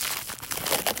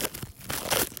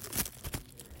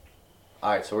All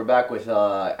right, so we're back with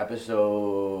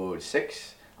episode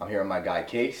 6. I'm here with my guy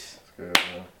Kase. Good,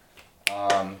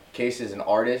 man. Kase is an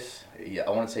artist. I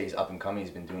want to say he's up and coming.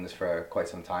 He's been doing this for quite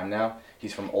some time now.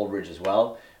 He's from Old Ridge as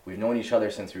well. We've known each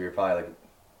other since we were probably like,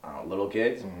 I don't know, little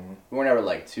kids. Mm-hmm. We weren't ever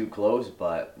like too close,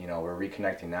 but you know we're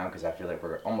reconnecting now because I feel like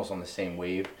we're almost on the same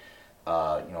wave,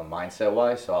 mindset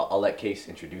wise. So I'll let Kase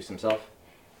introduce himself.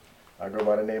 I go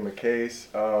by the name of Kase.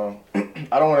 I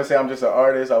don't want to say I'm just an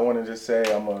artist. I want to just say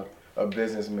I'm a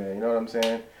businessman. You know what I'm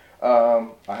saying?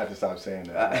 I have to stop saying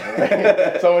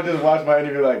that. Someone just watched my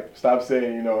interview like, stop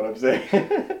saying, you know what I'm saying?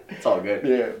 It's all good.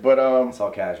 Yeah, but It's all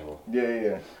casual.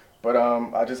 Yeah. But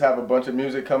I just have a bunch of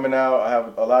music coming out. I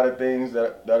have a lot of things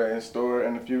that are in store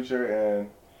in the future, and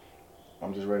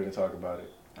I'm just ready to talk about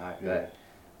it. All right, Yeah.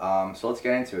 bet. So let's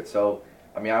get into it. So,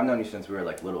 I mean, I've known you since we were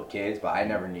like little kids, but I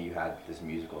never knew you had this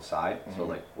musical side. So,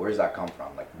 like, where does that come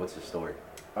from? Like, what's the story?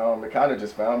 It kind of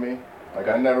just found me. Like,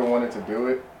 I never wanted to do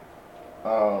it.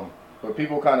 But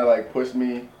people kind of like pushed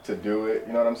me to do it,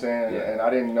 you know what I'm saying? Yeah. And I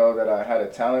didn't know that I had a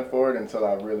talent for it until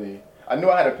I knew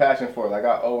I had a passion for it. Like,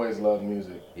 I always loved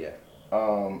music. Yeah.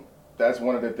 That's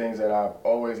one of the things that I've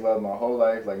always loved my whole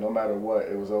life. Like, no matter what,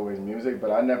 it was always music,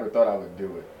 but I never thought I would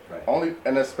do it. Right.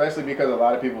 And especially because a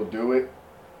lot of people do it.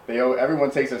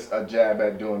 Everyone takes a jab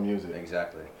at doing music.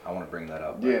 Exactly. I want to bring that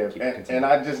up. Yeah, and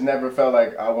I just never felt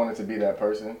like I wanted to be that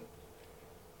person.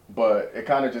 But it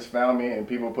kind of just found me, and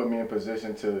people put me in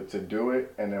position to do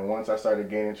it. And then once I started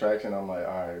gaining traction, I'm like,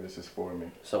 all right, this is for me.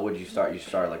 So would you start? You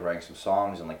started like writing some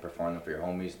songs and like performing them for your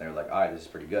homies, and they were like, all right, this is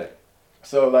pretty good.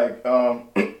 So like,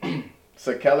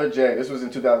 Sekeller J, this was in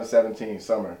 2017,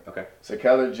 summer. Okay.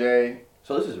 Sekeller J.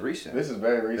 So this is recent. This is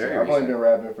very recent. Very I've only recent. been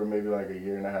rapping for maybe like a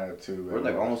year and a half, 2. We're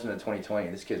like almost into 2020.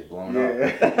 This kid's blown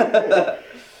Yeah. up.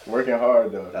 Working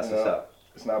hard though. That's what's up.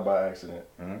 It's not by accident.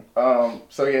 Mm-hmm.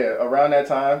 So yeah, around that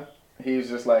time, he's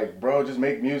just like, bro, just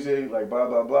make music, like blah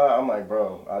blah blah. I'm like,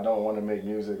 bro, I don't want to make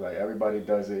music. Like everybody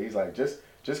does it. He's like, just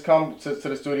come to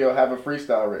the studio, have a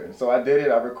freestyle written. So I did it.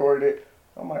 I recorded it.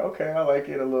 I'm like, okay, I like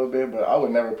it a little bit, but I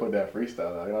would never put that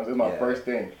freestyle out. You know, this is my first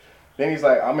thing. Then he's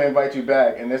like, I'm gonna invite you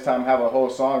back, and this time have a whole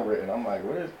song written. I'm like,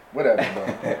 whatever,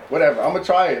 bro, whatever. I'm gonna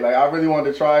try it. Like I really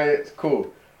wanted to try it. It's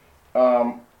cool.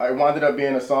 It wound up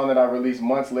being a song that I released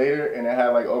months later, and it had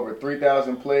like over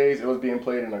 3,000 plays. It was being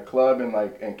played in a club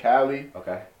in Cali.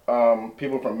 Okay.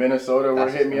 People from Minnesota were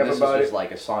hitting me up about it. This is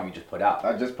like a song you just put out.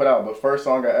 I just put out the first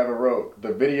song I ever wrote.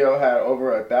 The video had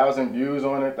over 1,000 views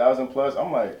on it, 1,000 plus.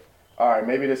 I'm like, all right,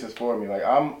 maybe this is for me. Like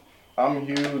I'm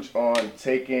huge on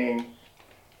taking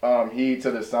heed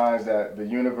to the signs that the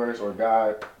universe or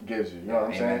God gives you. You know what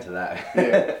I'm saying? Amen to that.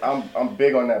 Yeah, I'm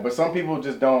big on that. But some people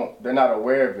just they're not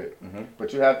aware of it. Mm-hmm.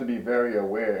 But you have to be very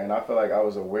aware. And I feel like I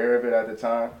was aware of it at the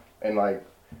time. And like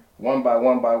one by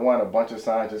one, a bunch of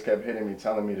signs just kept hitting me,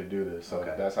 telling me to do this. So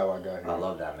that's how I got here. I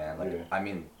love that, man. Like, Yeah. I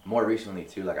mean, more recently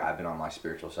too, like I've been on my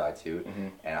spiritual side too.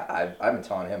 And I've been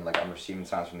telling him, like, I'm receiving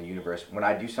signs from the universe. When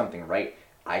I do something right,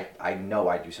 I know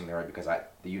I do something right because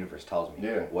the universe tells me.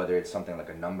 Yeah. Whether it's something like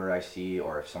a number I see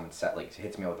or if someone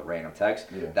hits me with a random text,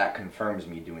 that confirms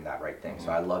me doing that right thing.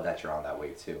 So I love that you're on that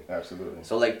way too. Absolutely.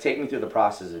 So like, take me through the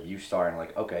process of you starting.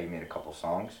 Like, okay, you made a couple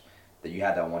songs, that you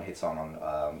had that one hit song on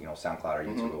SoundCloud or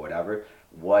YouTube or whatever.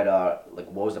 What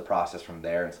was the process from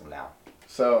there until now?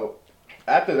 So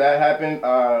after that happened,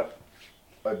 a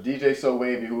DJ So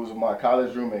Wavy, who was my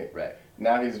college roommate. Right.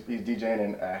 Now he's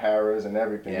DJing at Harrah's and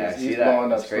everything. Yeah, he's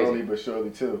blowing up slowly but surely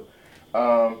too.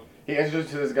 He introduced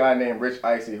to this guy named Rich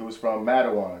Icy, who's from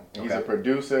Mattawan. He's a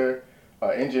producer,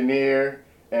 engineer,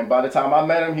 and by the time I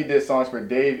met him, he did songs for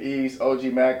Dave East, OG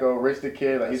Macko, Rich the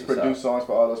Kid. Like he's produced songs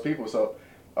for all those people. So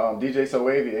DJ So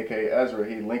Wavy, aka Ezra,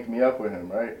 he linked me up with him,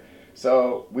 right?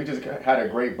 So we just had a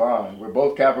great bond. We're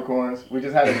both Capricorns. We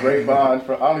just had a great bond.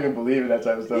 I don't even believe in that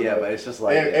type of stuff. Yeah, but it's just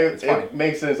like it's funny. It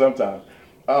makes sense sometimes.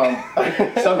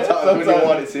 Sometimes when you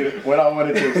wanted to. When I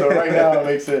wanted to. So right now it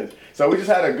makes sense. So we just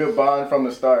had a good bond from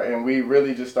the start, and we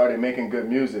really just started making good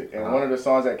music. And one of the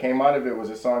songs that came out of it was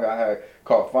a song I had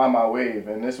called "Find My Wave,"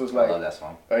 and this was like I love that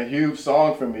song. A huge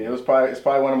song for me. It's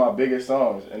probably one of my biggest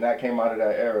songs, and that came out of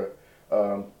that era.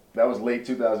 That was late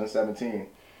 2017.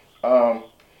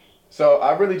 So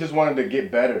I really just wanted to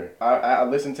get better. I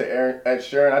listened to Ed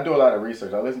Sheeran. I do a lot of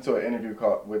research. I listened to an interview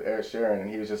with Ed Sheeran, and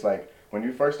he was just like, when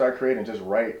you first start creating, just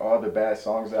write all the bad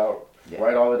songs out,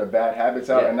 write all of the bad habits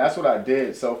out, and that's what I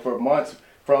did. So for months,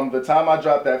 from the time I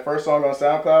dropped that first song on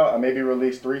SoundCloud, I maybe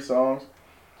released 3 songs,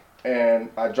 and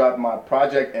I dropped my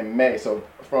project in May. So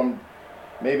from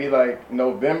maybe like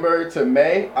November to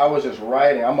May, I was just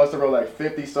writing. I must have wrote like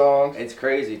 50 songs. It's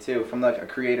crazy too. From like a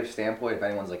creative standpoint, if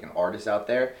anyone's like an artist out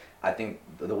there, I think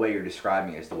the way you're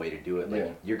describing it is the way to do it.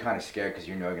 Like you're kind of scared because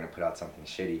you know you're gonna put out something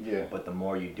shitty. Yeah. But the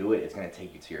more you do it, it's gonna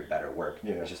take you to your better work.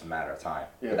 Yeah. It's just a matter of time.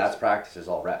 Yeah. But that's practice. Is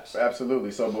all reps. Absolutely.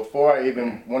 So before I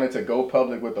even wanted to go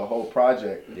public with the whole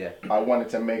project, I wanted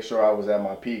to make sure I was at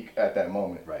my peak at that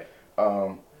moment. Right.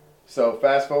 So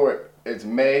fast forward, it's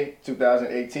May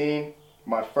 2018.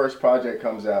 My first project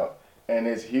comes out. And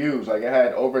it's huge. Like, it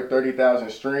had over 30,000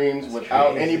 streams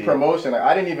without any promotion. Like,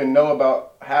 I didn't even know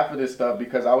about half of this stuff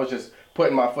because I was just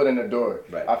putting my foot in the door.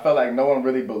 Right. I felt like no one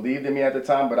really believed in me at the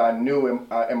time, but I knew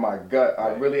in my gut, I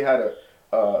really had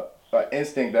a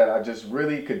instinct that I just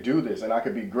really could do this and I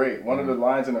could be great. One of the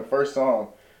lines in the first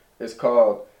song is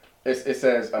called, it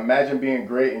says, "Imagine being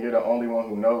great and you're the only one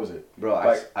who knows it." Bro,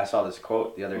 like, I saw this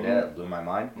quote the other day that blew my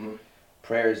mind.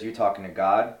 Prayer is you talking to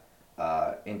God.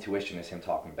 Intuition is him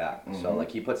talking back. So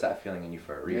like he puts that feeling in you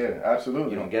for a reason. Yeah,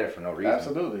 absolutely. You don't get it for no reason.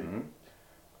 Absolutely.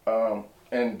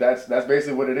 And that's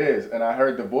basically what it is. And I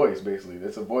heard the voice basically.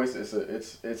 It's a voice.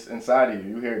 It's inside of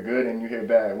you. You hear good and you hear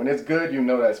bad. When it's good, you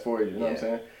know that's for you. You know what I'm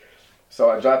saying? So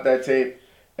I dropped that tape,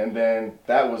 and then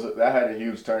that had a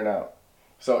huge turnout.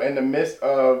 So in the midst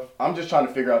of, I'm just trying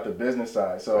to figure out the business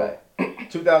side. So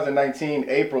 2019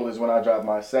 April is when I dropped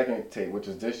my second tape, which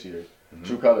is this year,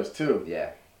 True Colors 2. Yeah.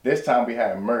 This time we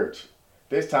had merch.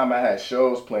 This time I had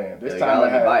shows planned. This you time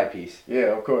gotta let me buy a piece.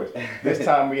 Yeah, of course. This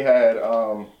time we had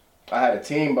I had a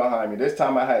team behind me. This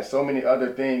time I had so many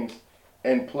other things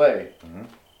in play.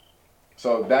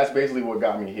 So that's basically what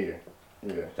got me here.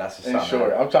 Yeah. That's the in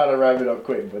short. I'm trying to wrap it up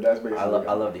quick, but that's basically. I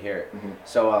love to hear it.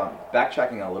 So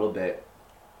backtracking a little bit.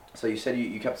 So you said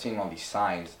you kept seeing all these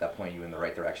signs that point you in the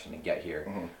right direction to get here.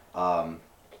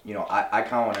 You know, I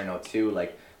kind of want to know too,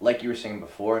 like you were saying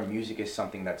before, music is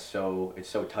something that's so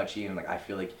touchy, and like I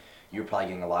feel like you're probably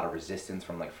getting a lot of resistance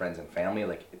from like friends and family.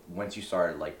 Like once you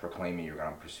started like proclaiming you're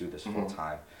gonna pursue this full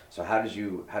time. So how did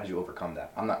you overcome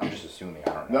that? I'm just assuming.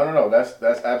 I don't know. No. That's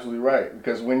absolutely right.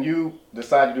 Because when you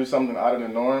decide to do something out of the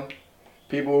norm,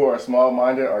 people who are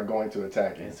small-minded are going to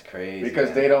attack you. It's crazy.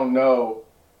 Because they don't know.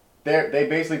 They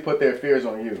basically put their fears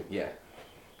on you. Yeah.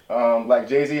 Like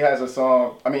Jay-Z has a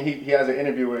song, I mean, he has an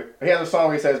interview he has a song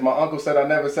where he says, "My uncle said I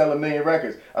never sell 1,000,000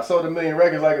 records. I sold 1,000,000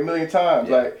 records like 1,000,000 times."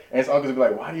 Like, and his uncle's be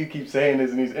like, "Why do you keep saying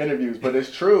this in these interviews?" But it's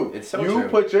true. It's so you true.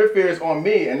 put your fears on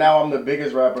me, and now I'm the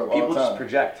biggest rapper of all time. People just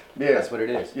project. Yeah. That's what it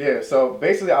is. Yeah, so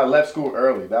basically I left school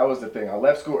early. That was the thing. I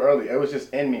left school early. It was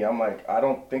just in me. I'm like, I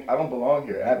don't belong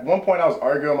here. At one point I was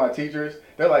arguing with my teachers.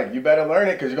 They're like, "You better learn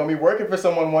it because you're going to be working for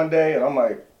someone one day." And I'm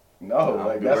like, no,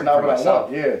 like that's not what I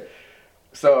want. Yeah.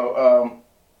 So,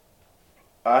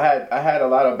 I had a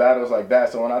lot of battles like that.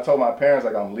 So when I told my parents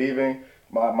like I'm leaving,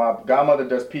 my godmother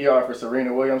does PR for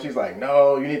Serena Williams. She's like,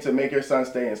 "No, you need to make your son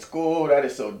stay in school. That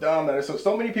is so dumb. That is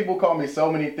so many people call me so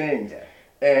many things." Yeah.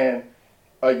 And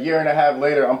a year and a half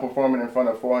later, I'm performing in front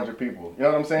of 400 people. You know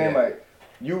what I'm saying? Yeah. Like,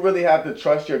 you really have to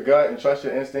trust your gut and trust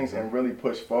your instincts and really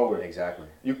push forward. Exactly.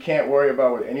 You can't worry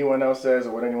about what anyone else says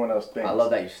or what anyone else thinks. I love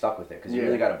that you stuck with it because you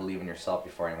really got to believe in yourself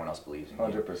before anyone else believes in you.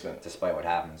 100%. Despite what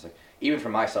happens. Like, even for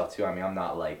myself too, I mean, I'm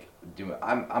not like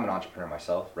I'm an entrepreneur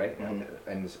myself, right? And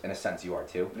in a sense you are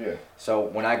too. Yeah. So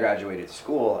when I graduated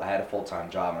school, I had a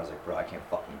full-time job and I was like, bro, I can't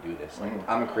fucking do this. Like,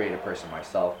 I'm a creative person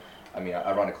myself. I mean,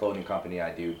 I run a clothing company.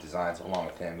 I do designs along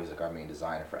with him, who's like our main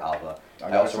designer for Alva.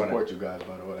 I also support you guys,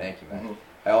 by the way. Thank you, man.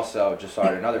 I also just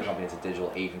started another company. It's a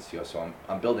digital agency, so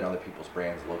I'm building other people's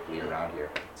brands locally around here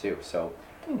too. So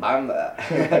I'm we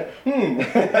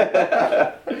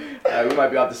might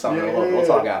be up to something. We'll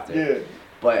talk after. Yeah.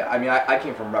 But I mean, I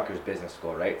came from Rutgers Business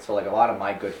School, right? So like a lot of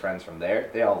my good friends from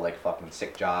there, they all like fucking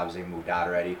sick jobs. They moved out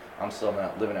already. I'm still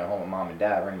living at home with mom and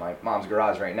dad. We're in my mom's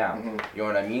garage right now. You know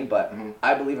what I mean? But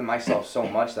I believe in myself so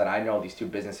much that I know these two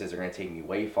businesses are gonna take me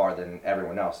way farther than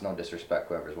everyone else. No disrespect,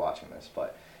 whoever's watching this,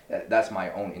 but that's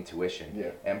my own intuition. Yeah.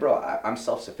 And bro, I'm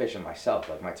self-sufficient myself.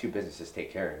 Like my two businesses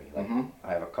take care of me. Like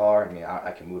I have a car. I mean,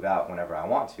 I can move out whenever I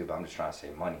want to, but I'm just trying to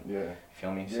save money. Yeah. You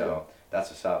feel me? Yeah. So that's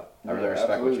what's up. I really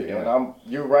respect what you're doing. And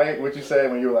you're right. What you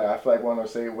said when you were like, I feel like one of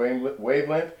those say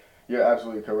wavelength. You're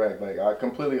absolutely correct. Like I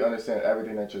completely understand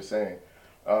everything that you're saying,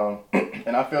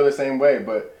 and I feel the same way.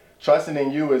 But trusting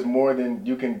in you is more than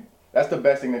you can. That's the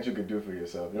best thing that you could do for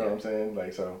yourself. You know what I'm saying?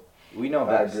 Like so. We know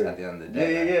best at the end of the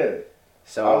day. Yeah.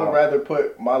 So I would rather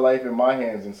put my life in my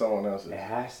hands than someone else's. It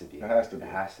has to be. It has to be. It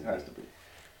has to be. It has to be.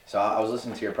 So I was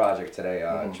listening to your project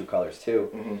today, True Colors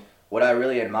 2. what I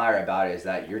really admire about it is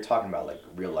that you're talking about like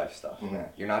real life stuff. Man.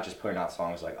 You're not just putting out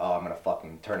songs like, oh, I'm gonna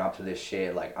fucking turn up to this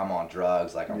shit, like I'm on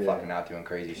drugs, like I'm fucking out doing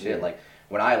crazy shit. Like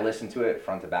when I listen to it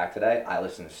front to back today, I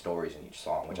listen to stories in each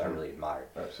song, which I really admire.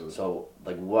 Absolutely. So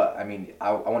like what I mean,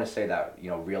 I want to say that, you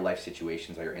know, real life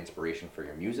situations are your inspiration for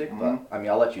your music, but I mean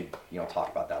I'll let you, you know,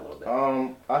 talk about that a little bit.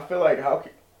 I feel like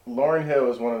Lauryn Hill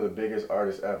is one of the biggest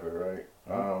artists ever,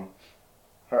 right?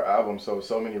 Her album sold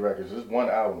so many records, just one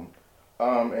album.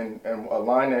 And a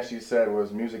line that she said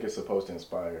was, music is supposed to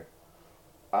inspire.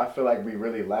 I feel like we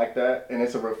really lack that, and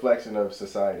it's a reflection of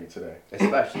society today.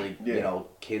 Especially, you know,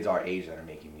 kids our age that are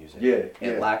making music.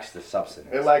 It lacks the substance.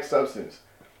 It lacks substance.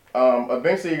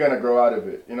 Eventually you're going to grow out of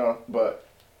it, you know, but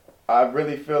I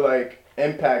really feel like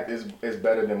impact is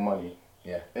better than money.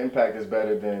 Impact is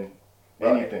better than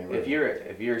anything. Really.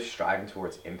 If you're striving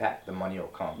towards impact, the money will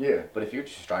come. But if you're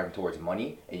just striving towards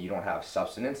money and you don't have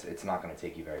substance, it's not going to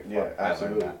take you very far.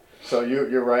 Absolutely. So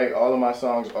you're right. All of my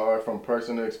songs are from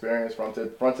personal experience, front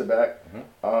to back.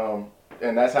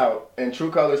 And that's how. And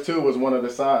True Colors 2 was one of the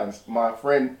signs. My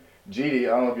friend GD, I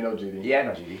don't know if you know GD. Yeah, I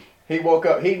know GD. He woke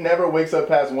up. He never wakes up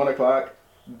past 1 o'clock.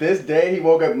 This day he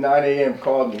woke up 9 a.m.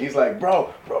 Called me. He's like,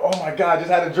 bro, oh my God, just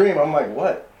had a dream. I'm like,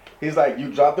 what? He's like,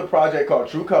 you dropped a project called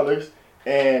True Colors.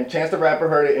 And Chance the Rapper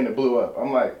heard it and it blew up.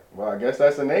 I'm like, well, I guess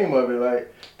that's the name of it.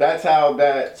 Like, that's how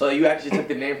that. So you actually took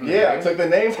the name from I took the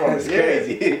name from it.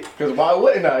 Crazy. Because why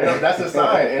wouldn't I? You know, that's a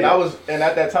sign. And and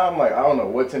at that time, I'm like, I don't know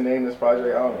what to name this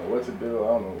project. I don't know what to do.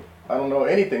 I don't know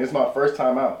anything. It's my first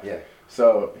time out.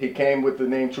 So he came with the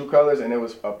name True Colors, and it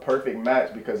was a perfect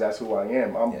match because that's who I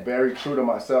am. I'm very true to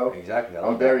myself. Exactly.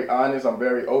 I'm very honest. I'm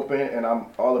very open, and I'm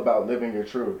all about living your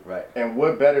truth. Right. And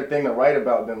what better thing to write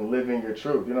about than living your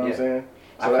truth? You know what I'm saying?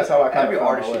 So that's how I kind of. Every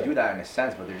artist should do that in a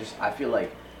sense, but I feel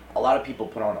like a lot of people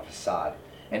put on a facade,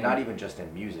 and not even just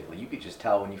in music. Like you could just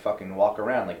tell when you fucking walk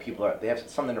around, like they have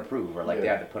something to prove, or like they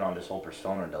have to put on this whole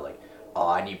persona to like, oh,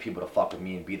 I need people to fuck with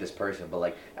me and be this person. But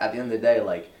like at the end of the day,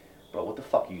 like, bro, what the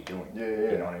fuck are you doing?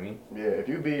 You know what I mean? If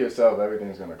you be yourself,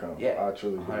 everything's gonna come. I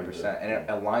truly believe 100%, and it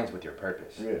aligns with your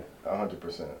purpose.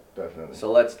 100%, definitely.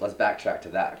 So let's backtrack to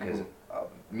that, because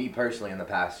me personally in the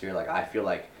past year, like I feel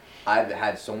like I've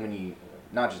had so many,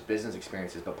 not just business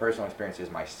experiences, but personal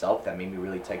experiences myself that made me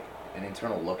really take an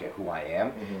internal look at who I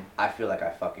am. I feel like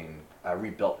I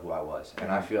rebuilt who I was,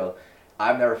 and I feel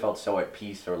I've never felt so at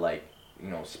peace or like, you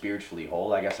know, spiritually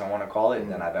whole, I guess I want to call it,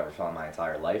 than I've ever felt in my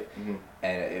entire life.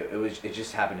 And it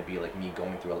just happened to be like me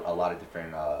going through a lot of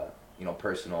different you know,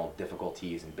 personal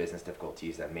difficulties and business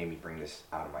difficulties that made me bring this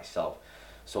out of myself.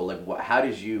 So like, how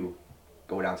did you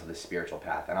go down to the spiritual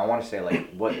path? And I want to say, like,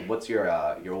 what's your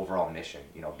overall mission,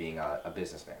 you know, being a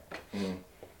businessman?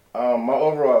 My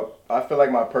overall, I feel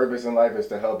like my purpose in life is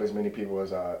to help as many people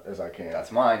as I can. That's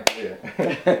mine.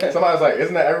 Somebody's like,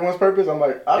 isn't that everyone's purpose? I'm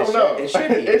like, I don't know. It should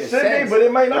be. It should be, but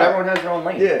it might not. But everyone has their own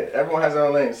lane. Everyone has their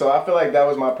own lane. So I feel like that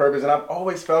was my purpose, and I've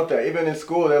always felt that. Even in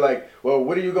school, they're like, well,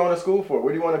 what are you going to school for?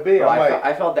 What do you want to be? Bro,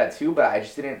 I felt that too, but I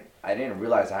just didn't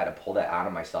realize I had to pull that out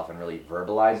of myself and really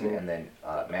verbalize it and then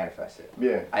manifest it.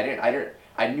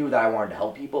 I knew that I wanted to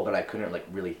help people, but I couldn't like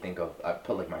really think of,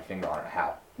 put like my finger on it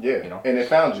how. You know? And it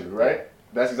found you, right?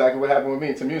 That's exactly what happened with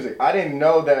me to music. I didn't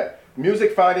know that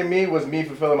music finding me was me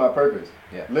fulfilling my purpose.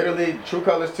 Literally, True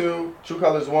Colors 2, True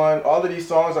Colors 1, all of these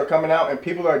songs are coming out and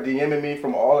people are DMing me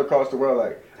from all across the world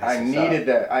like, I needed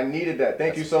that.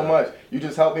 Thank you so much. You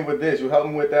just helped me with this. You helped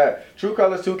me with that. True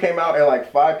Colors 2 came out and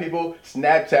like 5 people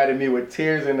Snapchatted me with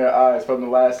tears in their eyes from the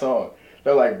last song.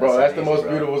 They're like, bro, that's the most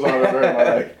beautiful song I've ever heard in my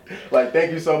life. Like,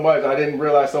 thank you so much. I didn't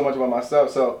realize so much about myself.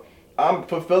 So I'm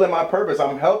fulfilling my purpose.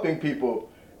 I'm helping people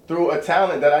through a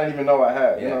talent that I didn't even know I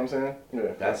had. You know what I'm saying?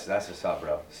 That's what's up,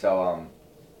 bro. So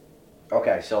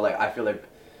okay, so like I feel like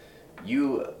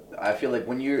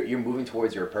when you're moving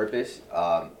towards your purpose,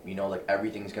 you know, like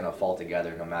everything's gonna fall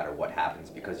together no matter what happens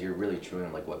because you're really true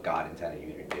in like what God intended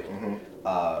you to do.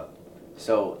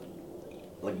 So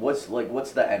like what's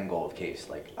the end goal of Kase?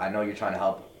 Like I know you're trying to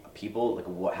help people. Like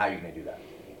how are you gonna do that?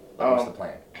 Like, what's the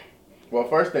plan? Well,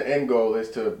 first, the end goal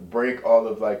is to break all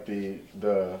of like the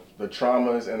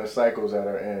traumas and the cycles that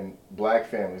are in black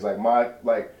families.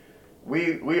 Like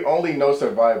we only know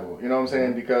survival. You know what I'm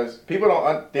saying? Because people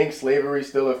don't think slavery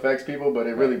still affects people, but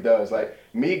it really does. Like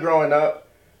me growing up,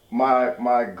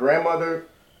 my grandmother's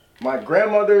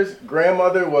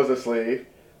grandmother was a slave.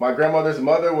 My grandmother's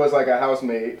mother was like a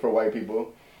housemaid for white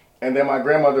people. And then my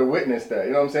grandmother witnessed that,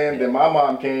 you know what I'm saying? Then my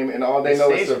mom came and all they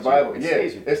know is survival.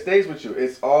 It stays with you.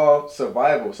 It's all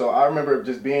survival. So I remember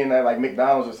just being at like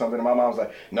McDonald's or something and my mom was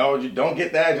like, no, you don't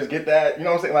get that, just get that. You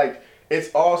know what I'm saying? Like it's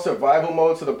all survival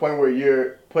mode to the point where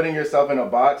you're putting yourself in a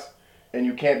box and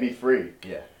you can't be free.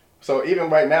 So even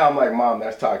right now, I'm like, Mom,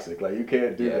 that's toxic. Like, you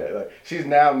can't do that. Like, she's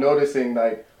now noticing,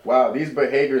 like, wow, these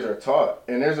behaviors are taught.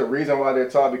 And there's a reason why they're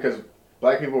taught, because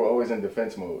black people were always in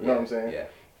defense mode. You know what I'm saying? Yeah.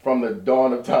 From the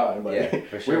dawn of time. Like,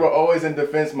 for sure. We were always in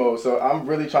defense mode. So I'm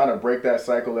really trying to break that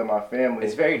cycle in my family.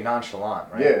 It's very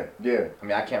nonchalant, right? Yeah. I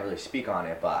mean, I can't really speak on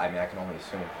it, but I mean, I can only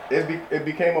assume. It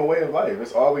became a way of life.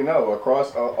 It's all we know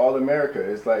across all America.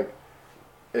 It's like,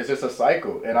 it's just a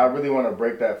cycle. And I really want to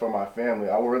break that for my family.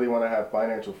 I really want to have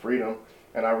financial freedom.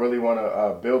 And I really want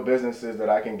to build businesses that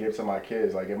I can give to my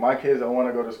kids. Like, if my kids don't want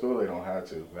to go to school, they don't have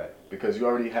to. Right. Because you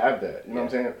already have that. You know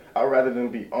what I'm saying? I'd rather them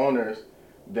be owners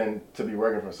than to be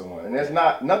working for someone. And there's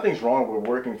nothing's wrong with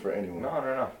working for anyone.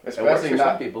 No. Especially it works for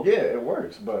some people. Yeah, it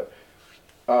works. But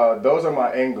those are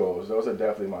my end goals. Those are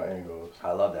definitely my end goals.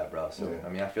 I love that, bro. So I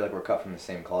mean, I feel like we're cut from the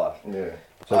same cloth. Yeah.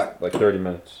 So like 30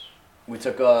 minutes. We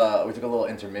took a little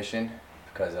intermission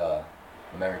because the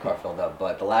memory card filled up.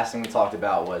 But the last thing we talked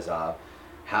about was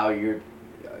how you're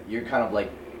kind of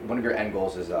like, one of your end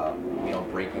goals is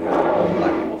breaking what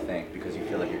black people think, because you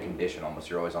feel like you're conditioned almost.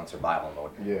 You're always on survival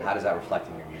mode. Yeah. How does that reflect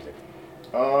in your music?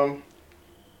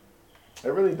 It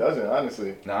really doesn't,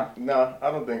 honestly. Nah? Nah, I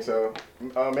don't think so.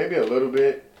 Maybe a little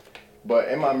bit, but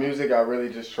in my music, I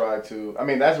really just try to. I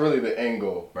mean, that's really the end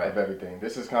goal of everything.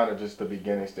 This is kind of just the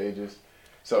beginning stages.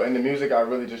 So in the music, I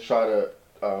really just try to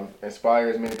inspire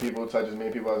as many people, touch as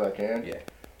many people as I can. Yeah.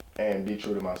 And be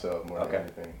true to myself more than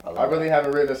anything. I really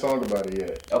haven't written a song about it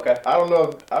yet. Okay. I don't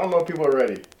know if people are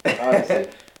ready, honestly.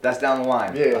 That's down the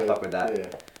line. Yeah. I fuck with that.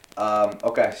 Yeah.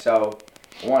 Okay, so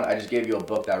one, I just gave you a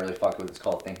book that I really fucked with. It's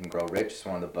called Think and Grow Rich. It's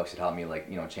one of the books that helped me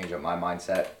change up my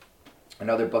mindset.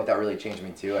 Another book that really changed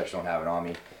me too, I just don't have it on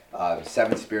me.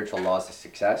 7 Spiritual Laws to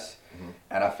Success. Mm-hmm.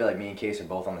 And I feel like me and Kase are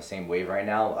both on the same wave right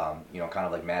now. Kind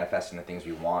of like manifesting the things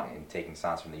we want and taking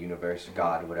signs from the universe,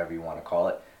 God, whatever you want to call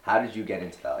it. How did you get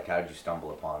into that? Like, how did you stumble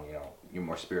upon, your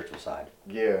more spiritual side?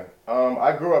 Yeah.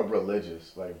 I grew up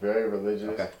religious, like very religious.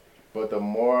 Okay. But the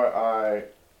more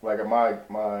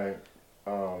my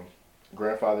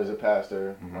grandfather's a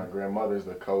pastor, my grandmother's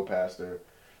the co-pastor.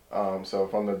 So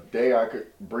from the day I could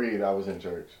breathe, I was in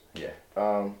church. Yeah.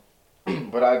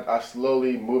 But I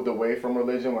slowly moved away from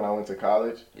religion when I went to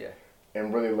college. Yeah.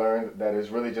 And really learned that it's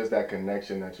really just that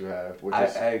connection that you have. Which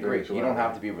I agree. You don't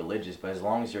have to be religious, but as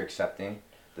long as you're accepting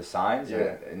the signs,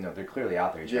 they're clearly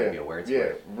out there. You try to be aware to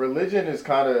it. Religion is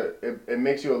kind of, it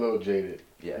makes you a little jaded.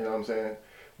 Yeah. You know what I'm saying?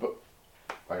 But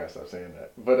I gotta stop saying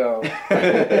that. But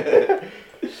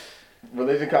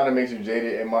religion kind of makes you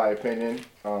jaded, in my opinion.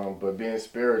 But being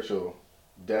spiritual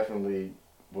definitely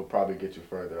will probably get you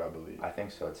further, I believe. I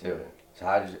think so too. Yeah. So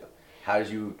how did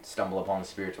you stumble upon the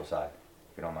spiritual side,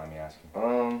 if you don't mind me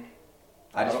asking?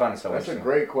 I just find it so interesting. That's a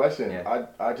great question. Yeah.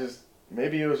 I just,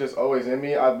 maybe it was just always in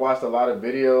me. I've watched a lot of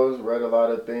videos, read a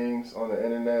lot of things on the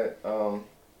internet,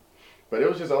 but it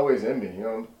was just always in me,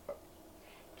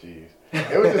 Jeez.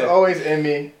 It was just always in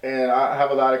me, and I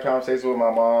have a lot of conversations with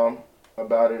my mom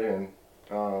about it, and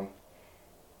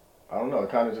I don't know. It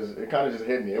kind of just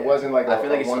hit me. It wasn't like I feel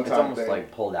like it's almost thing.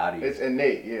 like pulled out of you. It's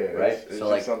innate, yeah. Right. It's so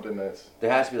just like something that's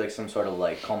there has to be like some sort of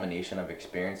like culmination of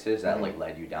experiences that like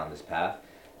led you down this path.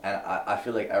 And I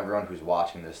feel like everyone who's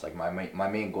watching this, like my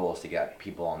main goal is to get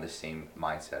people on this same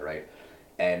mindset, right?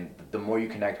 And the more you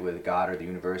connect with God or the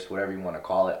universe, whatever you want to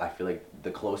call it, I feel like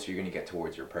the closer you're going to get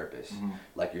towards your purpose. Mm-hmm.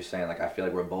 Like you're saying, like I feel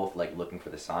like we're both like looking for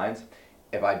the signs.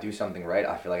 If I do something right,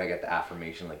 I feel like I get the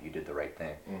affirmation like you did the right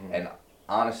thing. Mm-hmm. And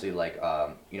honestly, like,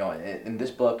 in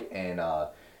this book and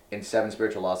in 7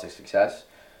 Spiritual Laws of Success,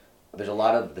 there's a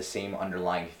lot of the same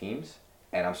underlying themes.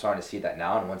 And I'm starting to see that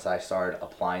now. And once I started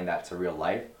applying that to real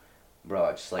life, bro,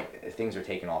 it's just like things are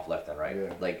taking off left and right.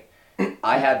 Yeah. Like,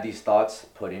 I had these thoughts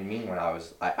put in me when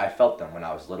I felt them when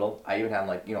I was little. I even had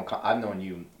like, I've known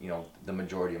you, the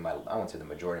majority of my, I won't say the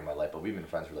majority of my life, but we've been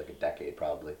friends for like a decade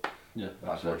probably. Yeah.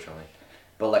 Unfortunately.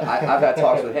 But like, I've had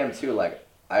talks with him too. Like,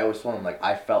 I always told him like,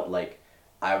 I felt like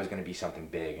I was going to be something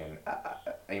big. And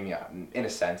I mean, in a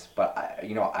sense, but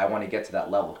I want to get to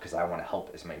that level because I want to help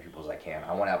as many people as I can.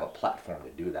 I want to have a platform to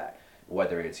do that.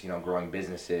 Whether it's, growing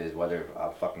businesses, whether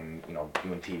fucking,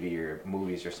 doing TV or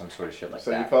movies or some sort of shit like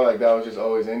that. So you felt like that was just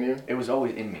always in you? It was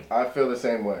always in me. I feel the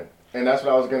same way. And that's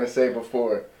what I was going to say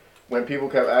before. When people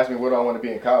kept asking me, what do I want to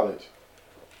be in college?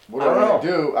 What do I want to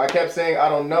do? I kept saying, I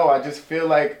don't know. I just feel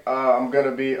like I'm going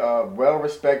to be a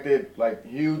well-respected, like,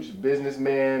 huge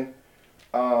businessman.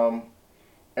 And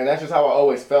that's just how I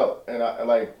always felt. And I,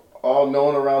 like, all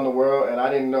known around the world, and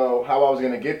I didn't know how I was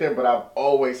going to get there, but I've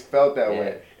always felt that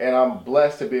way. And I'm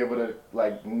blessed to be able to,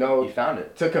 like, know. You found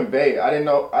it. To convey. I didn't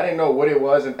know what it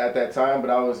was at that time, but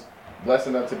I was blessed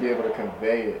enough to be able to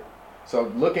convey it. So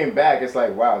looking back, it's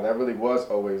like, wow, that really was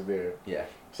always there. Yeah.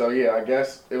 So yeah, I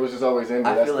guess it was just always in me.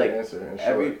 I That's feel the like answer. In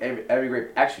every great,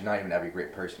 actually not even every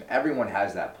great person, everyone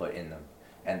has that put in them,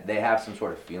 and they have some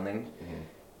sort of feeling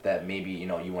that maybe you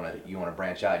want to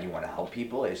branch out and you want to help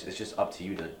people. It's just up to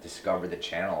you to discover the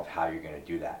channel of how you're gonna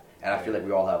do that. And I feel like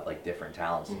we all have like different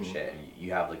talents and shit, and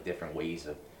you have like different ways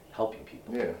of helping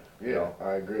people. Yeah, you know?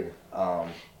 I agree.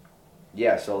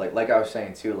 Yeah, so like I was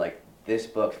saying too, like this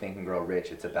book, Think and Grow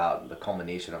Rich, it's about the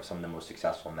culmination of some of the most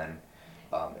successful men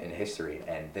in history,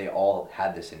 and they all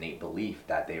had this innate belief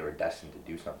that they were destined to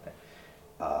do something.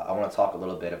 I want to talk a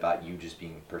little bit about you just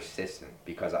being persistent,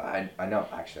 because I know,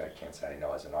 actually I can't say I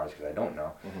know as an artist because I don't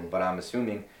know, but I'm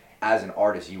assuming as an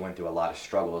artist you went through a lot of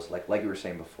struggles, like you were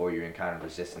saying before, you encountered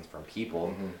resistance from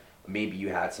people. Maybe you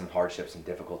had some hardships and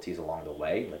difficulties along the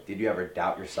way. Like, did you ever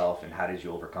doubt yourself, and how did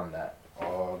you overcome that?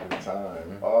 All the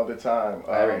time, all the time.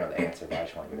 I already know the answer, but I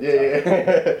just want to give it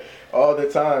yeah, all the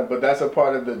time. But that's a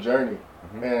part of the journey,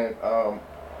 and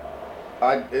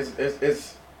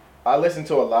I listen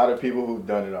to a lot of people who've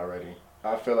done it already.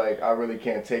 I feel like I really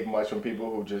can't take much from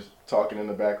people who just talking in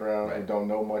the background, who don't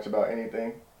know much about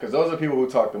anything. Because those are people who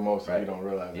talk the most, and you don't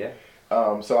realize it.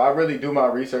 So I really do my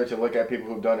research and look at people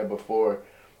who've done it before.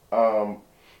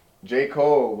 J.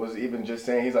 Cole was even just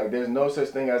saying, he's like, there's no such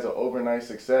thing as an overnight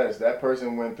success. That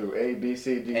person went through A, B,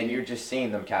 C, D. And you're just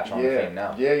seeing them catch on to fame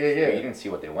now. Yeah. You didn't see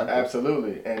what they went through.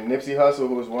 Absolutely. And Nipsey Hussle,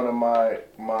 who was one of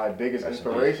my biggest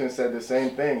inspirations, said the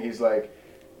same thing. He's like,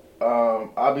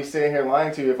 I'll be sitting here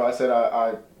lying to you if I said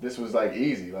I this was like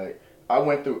easy. Like, I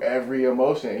went through every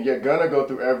emotion, and you're gonna go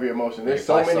through every emotion. There's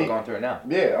so many. Still going through it now.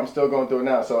 Yeah, I'm still going through it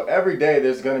now. So every day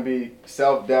there's gonna be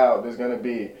self-doubt. There's gonna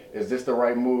be, is this the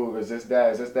right move? Is this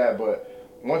that? Is this that?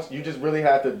 But once you just really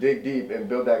have to dig deep and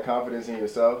build that confidence in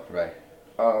yourself. Right.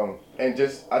 And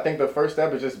just, I think the first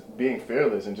step is just being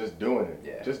fearless and just doing it.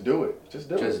 Yeah. Just do it. Just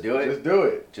do it. Just do it. Just do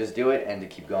it. Just do it, and to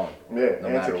keep going. Yeah, no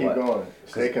and matter to keep what. going.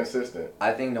 Stay consistent.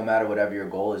 I think no matter whatever your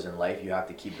goal is in life, you have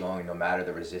to keep going no matter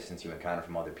the resistance you encounter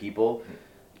from other people.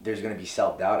 There's going to be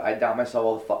self-doubt. I doubt myself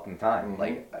all the fucking time.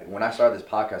 Like, when I started this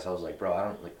podcast, I was like,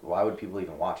 bro, why would people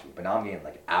even watch me? But now I'm getting,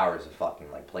 like, hours of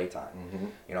fucking, like,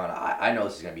 playtime. You know, and I know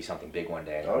this is going to be something big one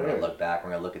day. And we're going to look back, we're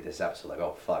going to look at this episode like,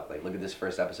 oh, fuck. Like, look at this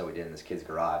first episode we did in this kid's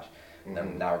garage.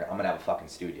 Then now I'm going to have a fucking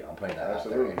studio. I'm putting that out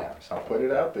there right now. Or Put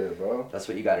it out there, bro. That's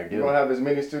what you got to do. You're going to have as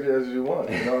many studios as you want.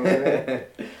 You know what I'm saying?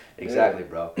 Exactly,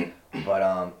 bro.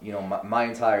 But, you know, my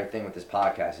entire thing with this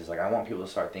podcast is, like, I want people to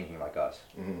start thinking like us.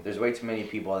 There's way too many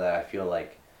people that I feel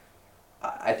like,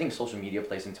 I think social media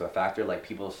plays into a factor. Like,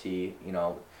 people see, you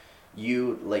know,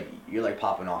 you're, like,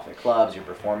 popping off at clubs, you're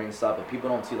performing and stuff, but people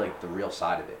don't see, like, the real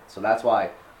side of it. So that's why,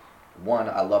 one,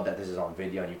 I love that this is on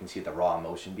video and you can see the raw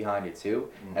emotion behind it, too.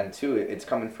 And two, it's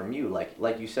coming from you.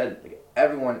 Like you said, like,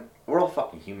 everyone, we're all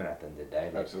fucking human at the end of the day.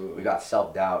 Like, absolutely. We got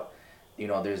self-doubt. You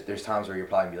know, there's times where you're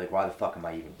probably gonna be like, why the fuck am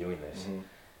I even doing this?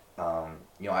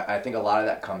 You know, I think a lot of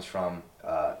that comes from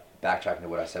backtracking to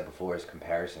what I said before, is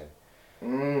comparison.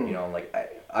 You know, like,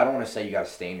 I don't want to say you gotta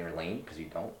stay in your lane, because you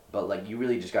don't, but, like, you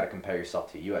really just gotta compare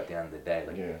yourself to you at the end of the day.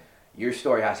 Like, your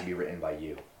story has to be written by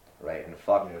you, right? And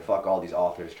fuck all these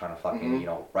authors trying to fucking you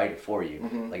know, write it for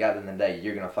you. Like, at the end of the day,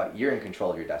 you're in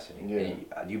control of your destiny.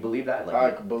 Do you believe that?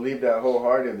 Like, I believe that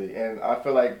wholeheartedly, and I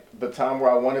feel like the time where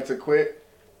I wanted to quit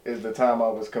is the time I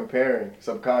was comparing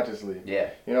subconsciously.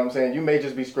 Yeah. You know what I'm saying? You may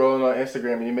just be scrolling on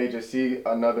Instagram and you may just see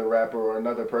another rapper or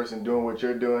another person doing what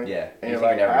you're doing. Yeah. And you you're think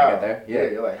like, you're never how? gonna get there?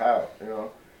 Yeah, you're like, how? You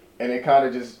know? And it kind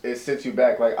of just, it sits you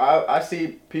back. Like, I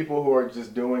see people who are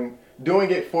just doing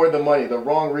it for the money, the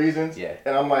wrong reasons. Yeah.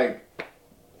 And I'm like,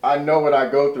 I know what I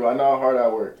go through. I know how hard I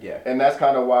work. Yeah. And that's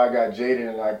kind of why I got jaded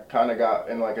and I kind of got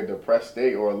in like a depressed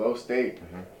state or a low state.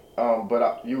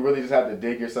 But you really just have to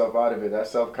dig yourself out of it. That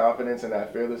self-confidence and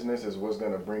that fearlessness is what's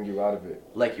going to bring you out of it.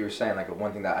 Like you were saying, like,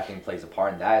 one thing that I think plays a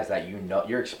part in that is that, you know,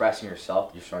 you're expressing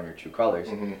yourself, you're showing your true colors,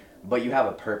 but you have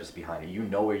a purpose behind it. You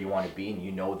know where you want to be, and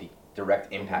you know the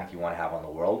direct impact you want to have on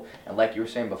the world. And like you were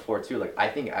saying before too, like, I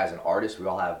think as an artist, we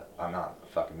all have, I'm not a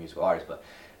fucking musical artist, but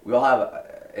we all have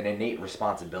an innate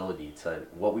responsibility to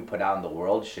what we put out in the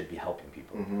world should be helping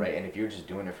people, right? And if you're just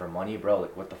doing it for money, bro,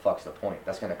 like, what the fuck's the point?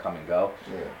 That's gonna come and go.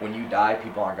 When you die,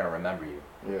 people aren't gonna remember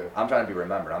you. I'm trying to be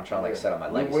remembered. I'm trying to, like, set up my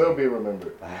legacy. You will be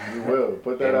remembered. You will.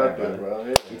 Put that out there, bro.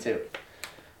 Me too.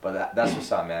 But that's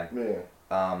what's up,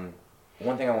 man.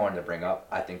 One thing I wanted to bring up,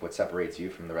 I think what separates you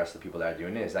from the rest of the people that are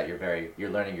doing it is that you're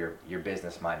learning your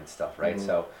business minded stuff, right?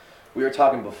 So we were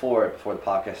talking before the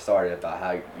podcast started about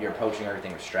how you're approaching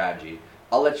everything with strategy.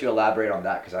 I'll let you elaborate on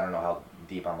that because I don't know how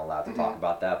deep I'm allowed to talk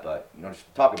about that, but, you know,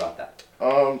 just talk about that.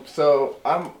 So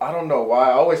I don't know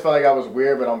why. I always felt like I was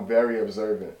weird, but I'm very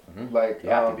observant. Mm-hmm. Like, you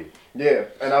have to be. Yeah,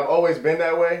 and I've always been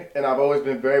that way, and I've always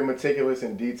been very meticulous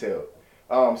and detailed.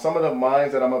 Some of the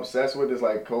minds that I'm obsessed with is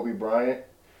like Kobe Bryant,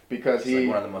 because he's like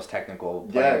one of the most technical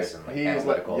players and like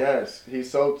analytical.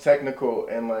 He's so technical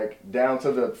and like down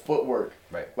to the footwork.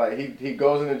 Right. Like he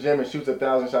goes in the gym and shoots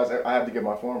 1,000 shots. I have to get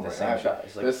my form right. The same shot.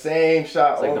 It's like, the same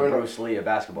shot. It's like the Bruce Lee of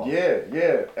basketball.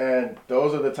 Yeah. And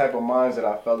those are the type of minds that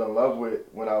I fell in love with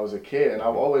when I was a kid, and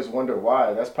I've always wondered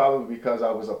why. That's probably because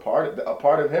I was a part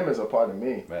of him is a part of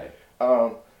me. Right.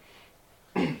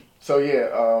 So yeah,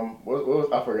 what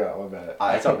was I forgot? My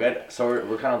bad. It's all good. So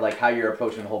we're kind of like how you're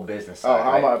approaching the whole business side.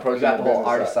 How am I approaching the business? You got the whole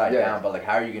artist side yeah. down, but like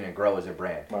how are you gonna grow as a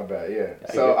brand? My bad.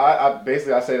 Yeah. So I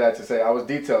basically I say that to say I was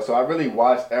detailed. So I really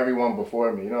watched everyone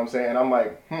before me. You know what I'm saying? And I'm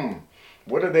like,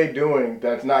 what are they doing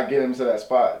that's not getting them to that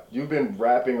spot? You've been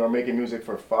rapping or making music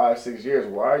for 5-6 years.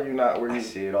 Why are you not where you? I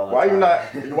see it all the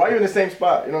time. Why are you in the same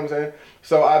spot? You know what I'm saying?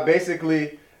 So I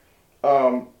basically.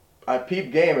 I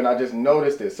peeped game and I just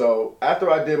noticed it. So after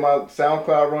I did my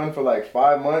SoundCloud run for like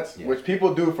 5 months, which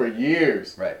people do for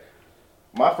years, right?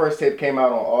 My first tape came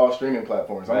out on all streaming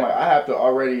platforms. I'm like, I have to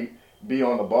already be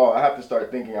on the ball. I have to start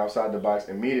thinking outside the box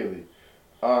immediately.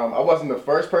 I wasn't the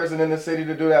first person in the city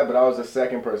to do that, but I was the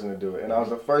second person to do it, and I was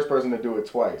the first person to do it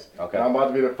twice. Okay. And I'm about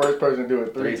to be the first person to do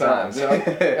it three times. You know?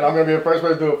 And I'm gonna be the first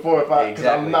person to do it 4 or 5 because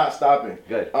I'm not stopping.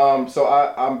 Good. So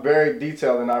I'm very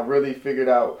detailed, and I really figured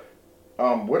out.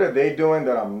 What are they doing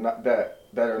that I'm not that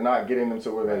are not getting them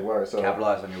to where they were? So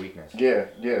capitalize on your weakness.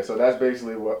 Yeah. So that's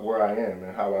basically where I am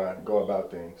and how I go about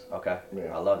things. Okay.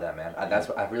 Yeah. I love that, man.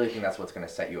 I really think that's what's gonna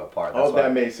set you apart. I hope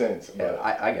that made sense. Yeah,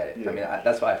 I get it. Yeah. I mean,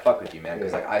 that's why I fuck with you, man.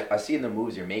 Because like I see in the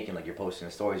moves you're making, like you're posting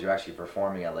the stories, you're actually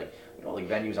performing at like like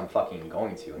venues I'm fucking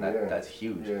going to, and that's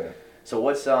huge. Yeah. So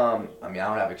what's I mean, I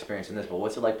don't have experience in this, but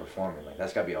what's it like performing? Like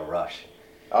that's gotta be a rush.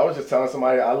 I was just telling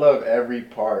somebody I love every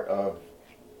part of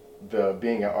the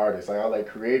being an artist. Like I like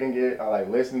creating it, I like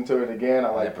listening to it again, I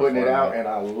like putting it out, and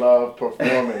I love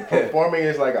performing. Performing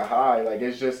is like a high. Like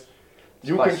it's just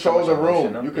you control the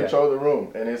room. You control the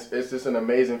room, and it's just an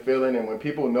amazing feeling. And when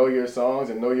people know your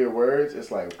songs and know your words, it's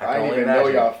like I didn't even know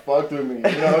y'all fucked with me.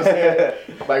 You know what I'm saying?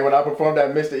 Like when I performed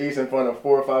at Mr. East in front of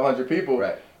 400 or 500 people,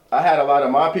 right. I had a lot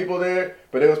of my people there,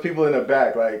 but there was people in the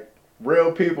back, like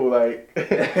real people, like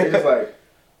they just like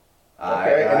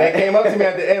okay, and they came up to me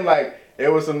at the end like.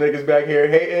 There was some niggas back here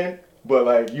hating, but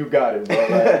like you got it, bro.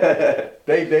 Like,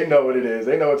 they know what it is.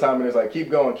 They know what time it is. Like keep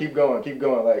going.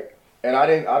 Like, and I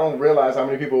don't realize how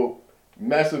many people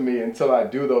mess with me until I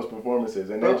do those performances,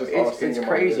 and they're just all singing. It's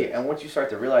crazy, and once you start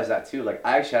to realize that too, like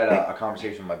I actually had a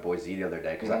conversation with my boy Z the other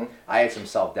day because I had some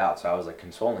self doubt, so I was like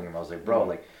consoling him. I was like, bro,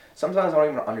 like sometimes I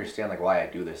don't even understand like why I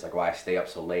do this, like why I stay up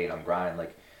so late and I'm grinding,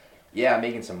 like. Yeah, I'm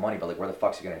making some money, but like, where the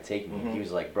fuck's it gonna take me? He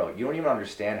was like, bro, you don't even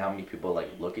understand how many people like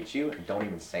look at you and don't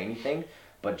even say anything,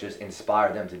 but just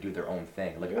inspire them to do their own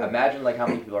thing. Like, imagine like how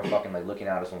many people are fucking like looking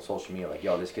at us on social media, like,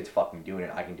 yo, this kid's fucking doing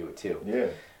it, I can do it too. Yeah.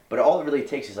 But all it really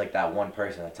takes is like that one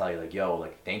person to tell you, like, yo,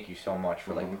 like, thank you so much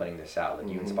for like putting this out.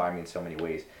 Like, you inspire me in so many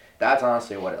ways. That's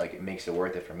honestly what like it makes it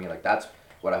worth it for me. Like, that's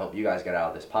what I hope you guys get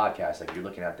out of this podcast. Like, you're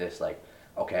looking at this like,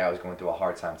 okay, I was going through a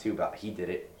hard time too, but he did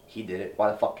it. Why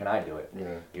the fuck can I do it?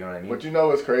 Yeah. You know what I mean? But you know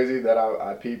what's crazy that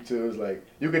I peep too is like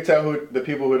you can tell who the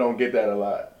people who don't get that a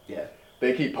lot. Yeah.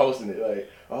 They keep posting it like,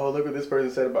 oh look what this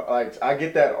person said about like I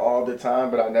get that all the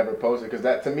time, but I never post it because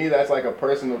that to me that's like a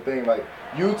personal thing. Like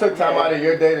you took time out of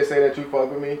your day to say that you fuck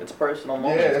with me. It's a personal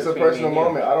moment. Yeah, it's a personal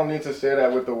moment. I don't need to share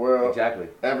that with the world. Exactly.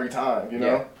 Every time, you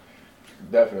know.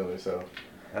 Definitely. So.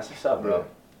 That's what's up, bro.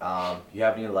 You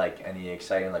have any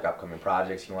exciting like upcoming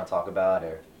projects you want to talk about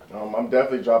or? I'm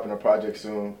definitely dropping a project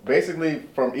soon. Basically,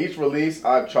 from each release,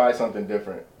 I've tried something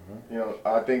different. You know,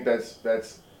 I think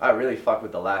that's. I really fuck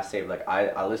with the last tape. Like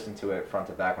I listened to it front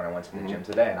to back when I went to the gym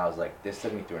today, and I was like, this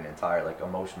took me through an entire like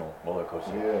emotional roller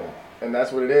coaster. Yeah, and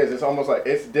that's what it is. It's almost like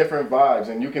it's different vibes,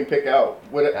 and you can pick out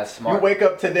what. That's smart. You wake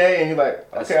up today and you're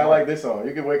like, that's okay, smart. I like this song.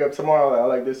 You can wake up tomorrow, like, I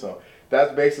like this song.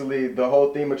 That's basically the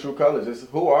whole theme of True Colors. It's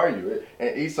who are you?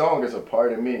 And each song is a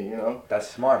part of me, you know? That's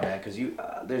smart, man, because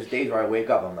there's days where I wake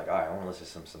up, I'm like, all right, I want to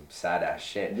listen to some sad-ass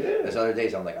shit. Yeah. There's other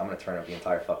days I'm like, I'm going to turn up the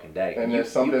entire fucking day. And you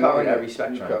covered every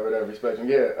spectrum. You covered every spectrum,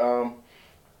 yeah.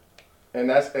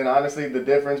 And honestly, the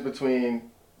difference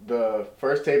between the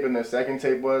first tape and the second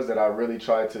tape was that I really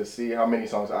tried to see how many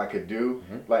songs I could do.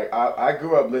 Like, I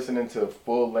grew up listening to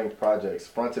full-length projects,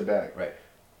 front to back. Right.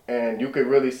 And you could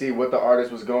really see what the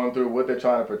artist was going through, what they're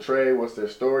trying to portray, what's their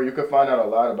story. You could find out a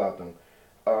lot about them.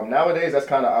 Nowadays, that's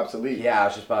kind of obsolete. Yeah, I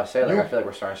was just about to say, like, I feel like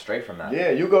we're starting straight from that. Yeah,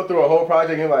 you go through a whole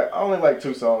project and you're like, I only like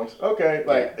 2 songs. Okay,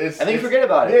 like it's. And then you forget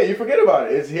about it. Yeah, you forget about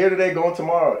it. It's here today, going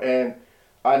tomorrow. And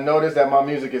I noticed that my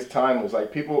music is timeless.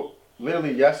 Like people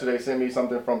literally yesterday sent me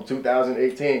something from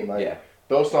 2018. Like, yeah.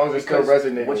 those songs are still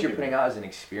resonating. What you're with putting people. out is an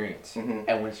experience,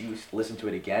 and once you listen to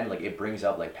it again, like it brings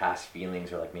up like past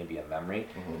feelings or like maybe a memory,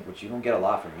 which you don't get a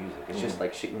lot from music. It's just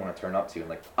like shit you want to turn up to, and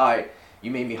like, alright,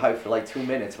 you made me hype for like 2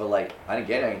 minutes, but like I didn't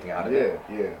get anything out of it.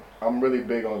 Yeah. I'm really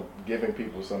big on giving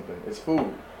people something. It's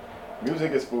food.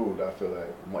 Music is food, I feel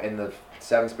like. In the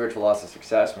 7 spiritual laws of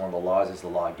success, one of the laws is the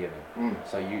law of giving.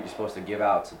 So you're supposed to give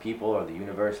out to people or the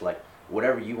universe, like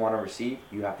whatever you want to receive,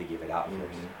 you have to give it out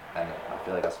first. And I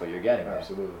feel like that's what you're getting.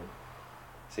 Absolutely. Man.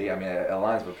 See, I mean, it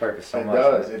aligns with purpose so it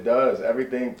much. It does.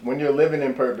 Everything, when you're living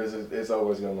in purpose, it's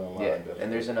always going to align. Yeah, definitely.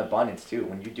 and there's an abundance too.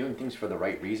 When you're doing things for the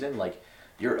right reason, like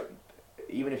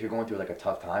even if you're going through like a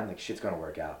tough time, like shit's gonna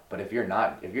work out. But if you're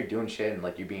not, if you're doing shit and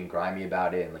like you're being grimy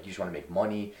about it and like you just want to make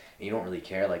money and you don't really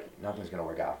care, like nothing's gonna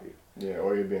work out for you. Yeah,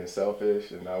 or you're being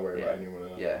selfish and not worried about anyone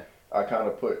else. Yeah. I kind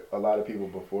of put a lot of people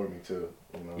before me too.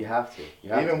 You know. You have to.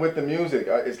 Even with the music,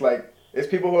 it's like it's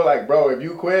people who are like, bro, if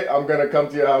you quit, I'm gonna come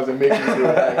to your house and make you do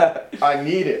it. Like, I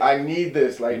need it. I need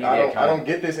this. Like I don't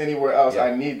get this anywhere else. Yeah.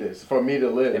 I need this for me to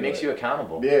live. It makes you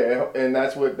accountable. Yeah, and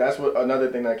that's what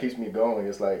another thing that keeps me going.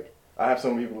 It's like I have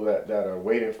so many people that are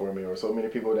waiting for me, or so many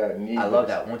people that need. I love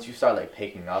that. Once you start like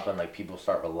picking up and like people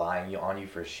start relying on you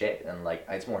for shit, and like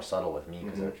it's more subtle with me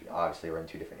because obviously we're in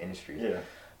 2 different industries. Yeah.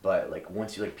 But like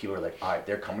once you like people are like, all right,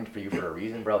 they're coming for you for a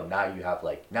reason, bro. Now you have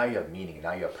meaning and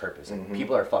now you have purpose. And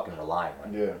people are fucking relying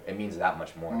on you. It means that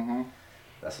much more.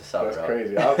 That's what's up, bro. That's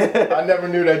crazy. I never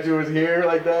knew that you was here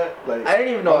like that. Like I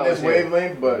didn't even know on this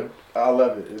wavelength, but I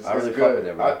love it. It's really good. With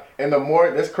it, bro. And the more,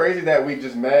 it's crazy that we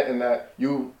just met and that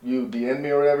you DM'd me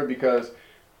or whatever, because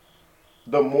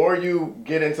the more you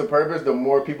get into purpose, the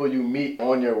more people you meet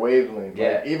on your wavelength.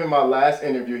 Yeah. Like, even my last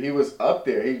interview, he was up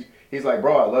there. He's like,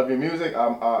 bro, I love your music.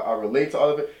 I relate to all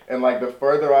of it. And like the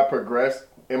further I progress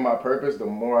in my purpose, the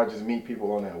more I just meet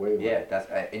people on that wavelength.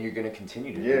 Yeah, and you're gonna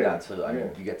continue to do that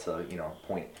until you get to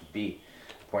point B,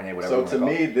 point A, whatever. So to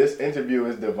me, this interview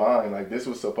is divine. Like this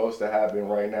was supposed to happen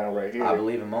right now, right here. I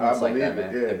believe in moments like that,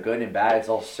 man. The good and bad, it's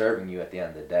all serving you at the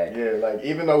end of the day. Yeah, like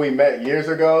even though we met years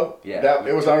ago, that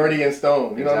it was already in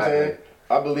stone. You know what I'm saying?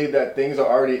 I believe that things are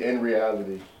already in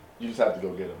reality. You just have to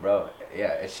go get them, bro.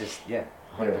 Yeah, it's just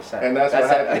 100%. And that's what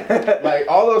happened. Like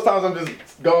all those times I'm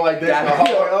just going like this in the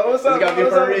hallway. Oh, what's up? Got me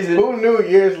for a reason. Who knew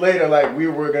years later like we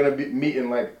were gonna be meeting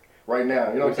like right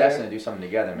now? You know what I'm saying? We're destined to do something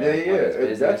together, man. Yeah,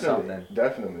 it's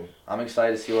definitely. I'm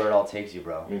excited to see where it all takes you,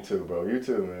 bro. Me too, bro. You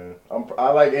too, man. I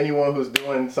like anyone who's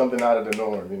doing something out of the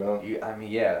norm. You know. I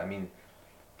mean,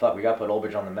 fuck, we got to put Old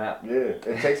Bridge on the map. Yeah,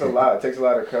 it takes a lot. It takes a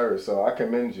lot of courage. So I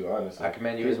commend you, honestly. I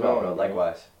commend you as well, bro.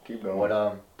 Likewise. Keep going. What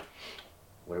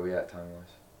are we at time wise?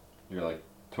 You're like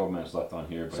 12 minutes left on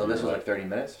here. But so this was like 30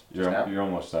 minutes? You're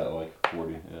almost at like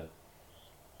 40, yeah.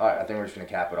 Alright, I think we're just going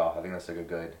to cap it off. I think that's like a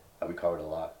good, we covered a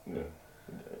lot. Yeah.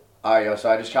 Alright, yo,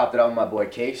 so I just chopped it up with my boy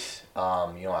Kase.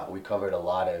 We covered a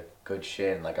lot of good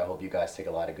shit, and like I hope you guys take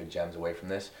a lot of good gems away from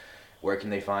this. Where can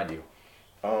they find you?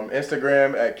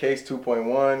 Instagram at Kase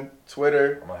 2.1,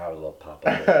 Twitter. I'm gonna have a little pop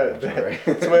up.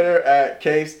 Twitter at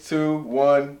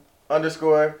Kase21_.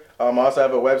 I also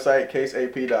have a website,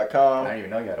 kaseap.com. I didn't even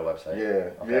know you had a website.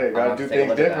 Yeah, you gotta do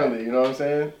things differently, you know what I'm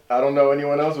saying? I don't know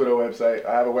anyone else with a website.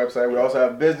 I have a website. We also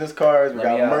have business cards. We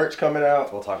got merch coming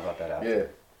out. We'll talk about that after.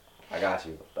 Yeah. I got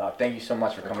you. Thank you so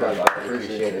much for coming on. I really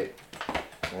appreciate it.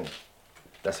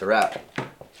 That's a wrap.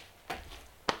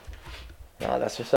 Nah, that's just